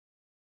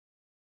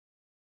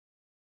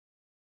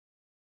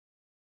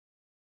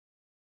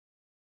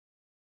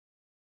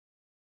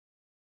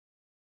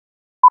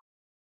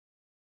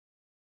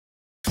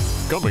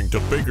Coming to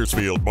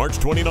Bakersfield, March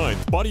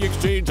 29th, Body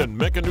Exchange and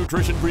Mecca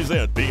Nutrition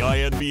present the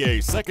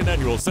INBA Second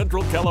Annual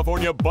Central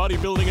California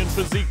Bodybuilding and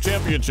Physique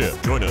Championship.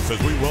 Join us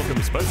as we welcome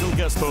special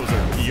guest poser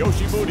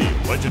Kiyoshi Mooney,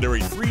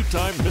 legendary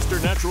 3-time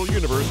Mr. Natural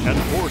Universe and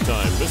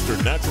 4-time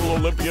Mr. Natural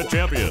Olympia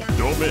champion.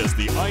 Don't miss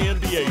the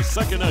INBA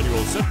Second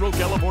Annual Central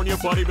California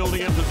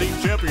Bodybuilding and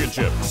Physique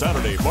Championship,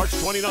 Saturday, March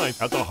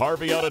 29th at the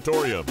Harvey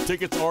Auditorium.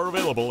 Tickets are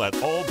available at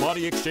all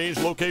Body Exchange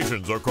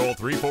locations or call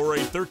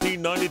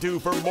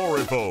 348-1392 for more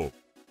info.